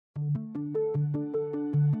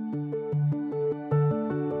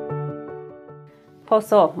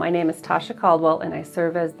Poso, my name is Tasha Caldwell and I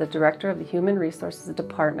serve as the Director of the Human Resources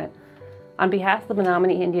Department. On behalf of the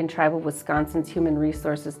Menominee Indian Tribe of Wisconsin's Human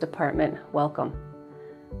Resources Department, welcome.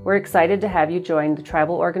 We're excited to have you join the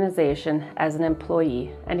tribal organization as an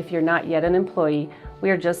employee, and if you're not yet an employee, we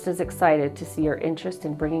are just as excited to see your interest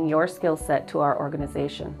in bringing your skill set to our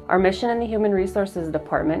organization. Our mission in the Human Resources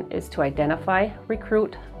Department is to identify,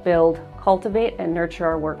 recruit, build, cultivate, and nurture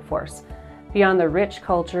our workforce. Beyond the rich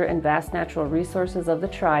culture and vast natural resources of the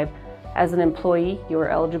tribe, as an employee, you are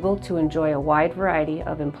eligible to enjoy a wide variety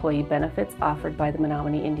of employee benefits offered by the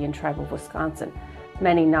Menominee Indian Tribe of Wisconsin,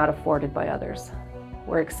 many not afforded by others.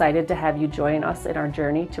 We're excited to have you join us in our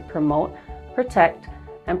journey to promote, protect,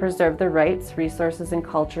 and preserve the rights, resources, and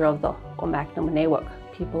culture of the Omaknominewuk,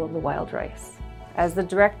 people of the wild rice. As the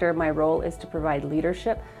director, my role is to provide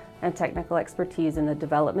leadership and technical expertise in the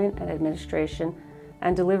development and administration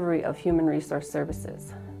and delivery of human resource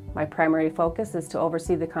services. My primary focus is to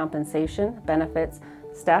oversee the compensation, benefits,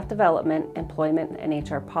 staff development, employment, and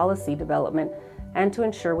HR policy development, and to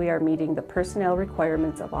ensure we are meeting the personnel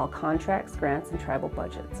requirements of all contracts, grants, and tribal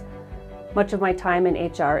budgets. Much of my time in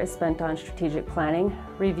HR is spent on strategic planning,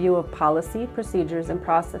 review of policy, procedures, and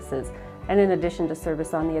processes, and in addition to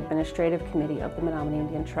service on the Administrative Committee of the Menominee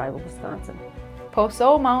Indian Tribe of Wisconsin.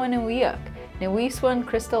 Poso Mauinuiuk, Niwiswan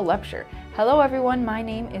Crystal Lepsher. Hello everyone, my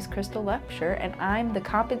name is Crystal Lepsher and I'm the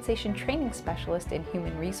Compensation Training Specialist in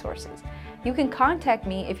Human Resources. You can contact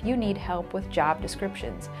me if you need help with job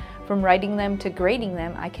descriptions. From writing them to grading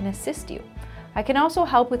them, I can assist you. I can also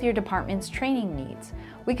help with your department's training needs.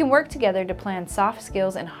 We can work together to plan soft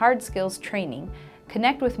skills and hard skills training.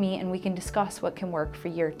 Connect with me and we can discuss what can work for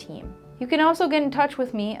your team. You can also get in touch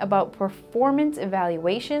with me about performance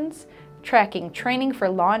evaluations, tracking training for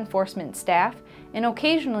law enforcement staff, and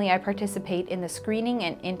occasionally I participate in the screening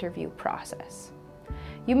and interview process.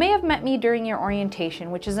 You may have met me during your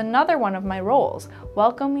orientation, which is another one of my roles,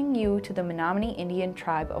 welcoming you to the Menominee Indian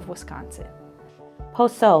Tribe of Wisconsin.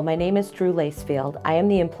 Poso, my name is Drew Lacefield. I am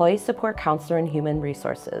the Employee Support Counselor in Human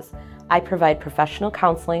Resources. I provide professional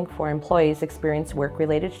counseling for employees experiencing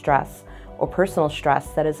work-related stress or personal stress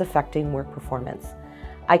that is affecting work performance.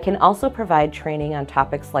 I can also provide training on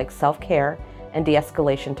topics like self-care and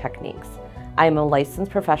de-escalation techniques. I am a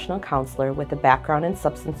licensed professional counselor with a background in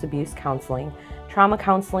substance abuse counseling, trauma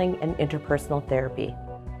counseling, and interpersonal therapy.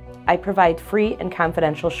 I provide free and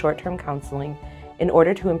confidential short-term counseling in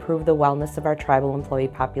order to improve the wellness of our tribal employee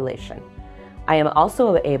population. I am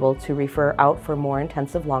also able to refer out for more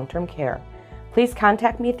intensive long-term care. Please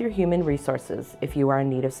contact me through Human Resources if you are in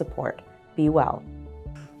need of support. Be well.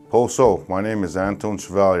 Poso, my name is Anton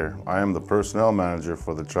Chevalier. I am the Personnel Manager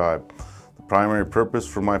for the tribe. The primary purpose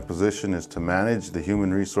for my position is to manage the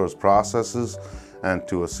human resource processes and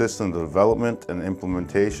to assist in the development and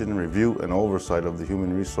implementation, review, and oversight of the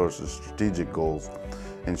human resources strategic goals.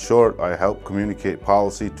 In short, I help communicate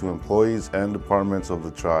policy to employees and departments of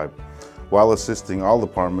the tribe. While assisting all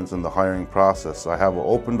departments in the hiring process, I have an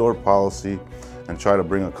open-door policy and try to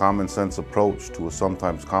bring a common sense approach to a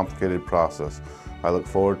sometimes complicated process. I look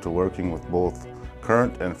forward to working with both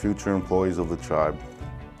current and future employees of the tribe.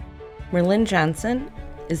 Merlin Johnson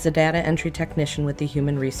is the Data Entry Technician with the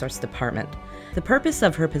Human Resource Department. The purpose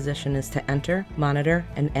of her position is to enter, monitor,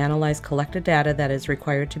 and analyze collected data that is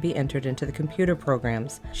required to be entered into the computer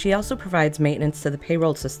programs. She also provides maintenance to the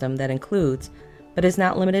payroll system that includes, but is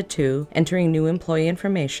not limited to, entering new employee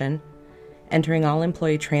information, entering all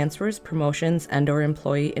employee transfers, promotions, and/or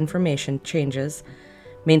employee information changes,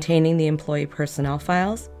 maintaining the employee personnel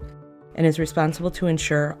files, and is responsible to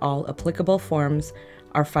ensure all applicable forms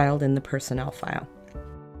are filed in the personnel file.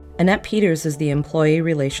 Annette Peters is the Employee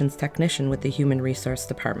Relations Technician with the Human Resource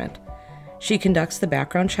Department. She conducts the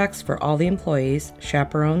background checks for all the employees,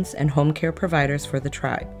 chaperones, and home care providers for the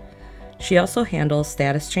tribe. She also handles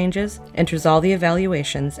status changes, enters all the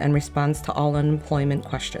evaluations, and responds to all unemployment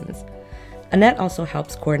questions. Annette also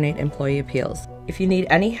helps coordinate employee appeals. If you need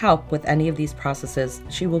any help with any of these processes,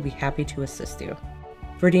 she will be happy to assist you.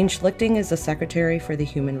 Verdine Schlichting is the Secretary for the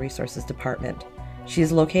Human Resources Department. She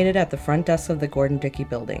is located at the front desk of the Gordon Dickey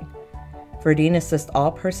building. Verdine assists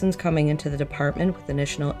all persons coming into the department with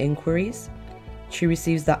initial inquiries. She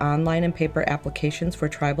receives the online and paper applications for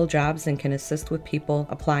tribal jobs and can assist with people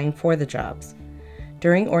applying for the jobs.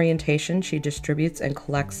 During orientation, she distributes and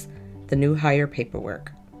collects the new hire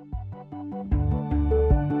paperwork.